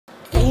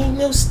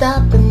no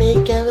stop and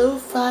make a low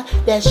fly.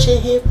 That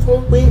shit hit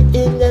from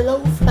within the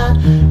low fly.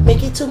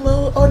 Make it to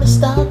move on the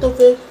start of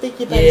it.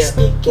 You better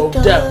stick your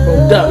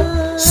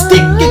guns.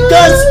 Stick your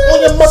guns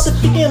on your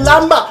motherfucking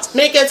llama.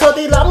 Make it to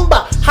the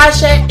lumber. High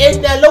shot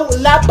in that low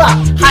lava.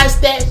 High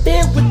stat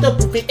fit with the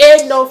movie.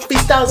 Ain't no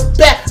freestyles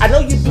back. I know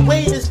you've been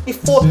waiting this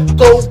before.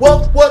 Go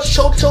work,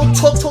 show,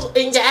 twirl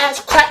in your ass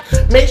crack.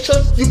 Make sure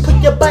you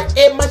put your butt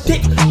in my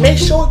dick. Make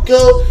sure,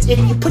 girl, if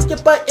you put your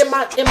butt in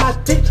my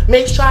dick,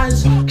 make sure I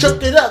just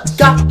jerk it up.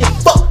 Got your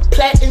fuck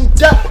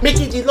flattened up, make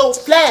it a little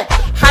flat.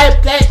 High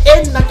flat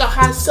in like a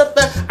high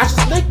surfer. I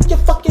just lick your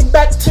fucking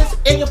back tits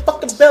and your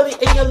fucking belly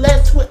and your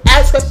legs with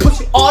ass fat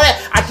pussy, all that.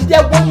 I did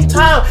that one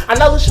time. I'm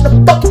not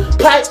listening to fucking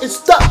pride and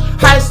stuff.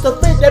 High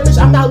stuff in, that means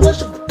I'm not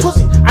listening to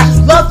pussy. I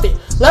just love it.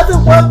 Love it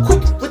real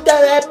quick with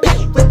that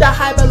pit, with that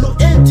high value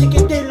in,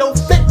 taking the low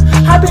fit.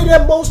 I be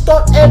the most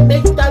start and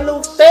make that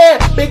little fair.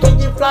 Making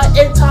it fly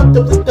and top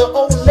with the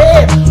old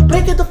layer.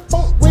 Breaking the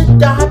funk with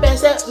the high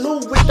bass at Lou,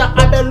 with the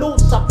high value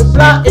top and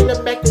blah in the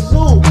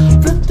Macanoo.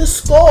 Flip the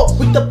score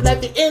with the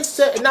black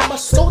insert and I'ma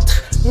slow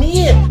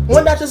me in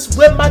when I just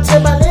wear my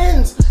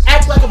Timberlands.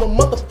 Act like I'm a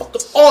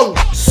motherfucking army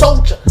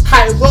soldier,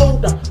 high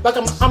roller. Like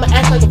I'ma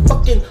act like a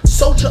fucking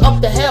soldier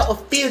up the hell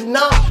of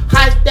Vietnam.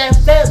 High that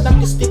fast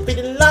like a stiff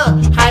in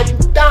line. Hiding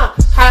down,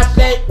 high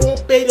black on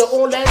beta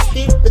on that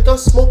stick. They gon'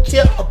 smoke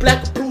here, a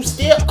black or blue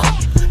steel.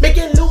 Make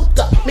it loot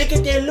up, make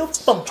it their loot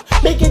from.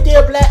 Make it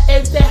their black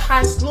eggs, that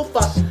high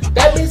snooper.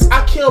 That means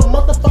I kill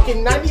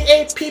motherfucking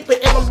 98 people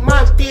in my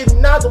mind.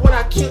 Vietnam, the one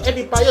I kill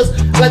everybody else.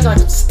 Like I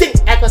stink,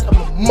 act like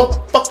I'm a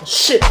motherfucking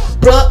shit.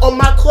 Blood on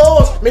my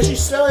clothes, make sure you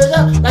smell it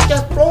up like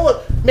that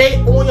fraud. Made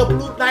on your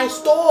blue light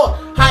store.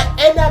 High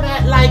end I'm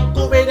at like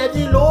go ready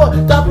to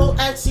Lord. Double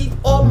XC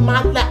on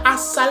my lap. I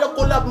salo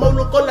cola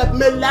molo cola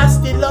me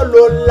last la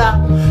lola.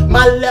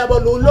 My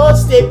level lolo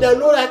stay the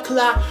lola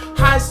clock.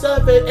 High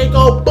surface and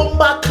go boom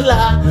my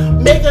clock.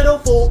 Make it a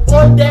fool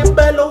on that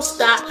bellow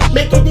stop.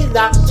 Making it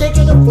lock,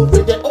 taking the fool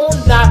with their own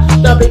lock.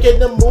 The making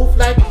the move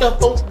like the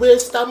phone with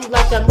stomach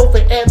like a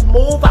moving and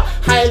move.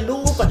 High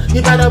louver,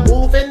 you better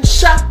move and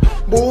shot.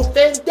 Move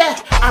and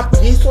that. I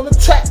beats on the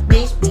track,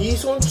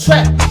 beats on the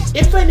track.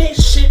 If it ain't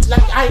shit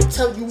like I ain't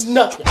tell you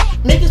nothing.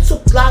 Make it to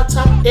block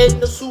top in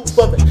the soup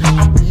of it.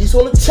 I beats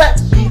on the track,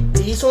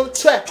 beats on the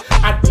track.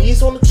 I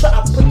beats on the track,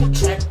 I put the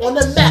track on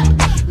the map.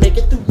 Make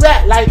it the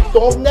rat like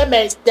don't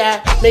make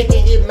that.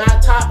 Making it my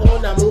top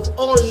on the move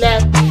on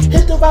left.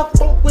 Hit the rock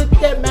funk with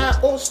that man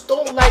on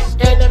stone like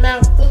and that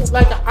man funk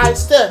like an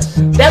oyster.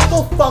 That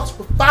go fucks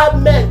with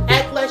 5 men.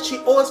 Act like she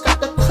always got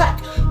the crack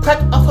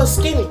of her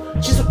skinny.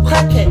 She's a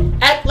crackhead.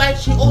 Act like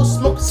she always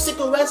smokes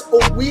cigarettes or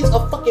weeds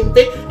or fucking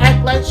vape.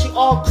 Act like she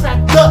all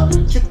cracked up.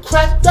 She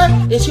cracked up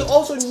and she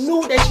also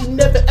knew that she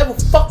never ever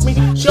fucked me.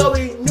 She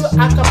already knew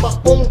I got my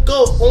own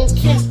girl, own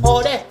kids,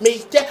 all that.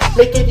 Make that,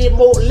 making it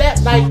more lap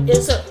like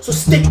insert. So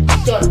stick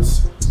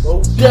guns,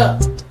 rolled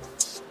up.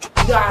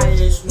 You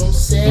guys know what I'm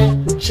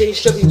saying? Jay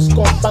Sugar's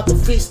going about the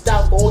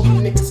freestyle for all you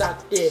niggas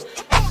out there.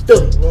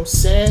 Feel it, you know what I'm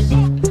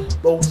saying?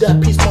 Rolled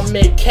up, peace my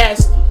man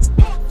Cassidy.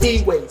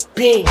 V-Way,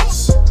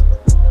 Beans,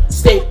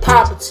 State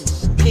Poverty,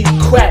 P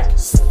Crack,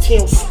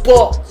 Team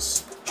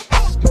Sports,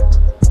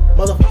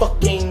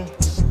 motherfucking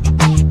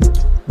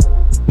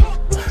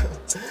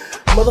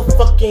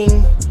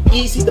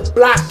Easy the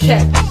Block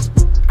Cat.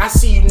 I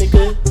see you,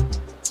 nigga.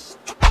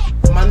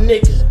 My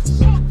nigga,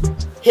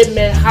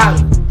 Hitman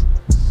Holly,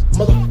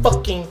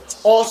 motherfucking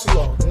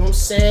Oslo. You know what I'm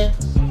saying?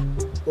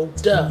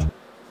 Rolled up.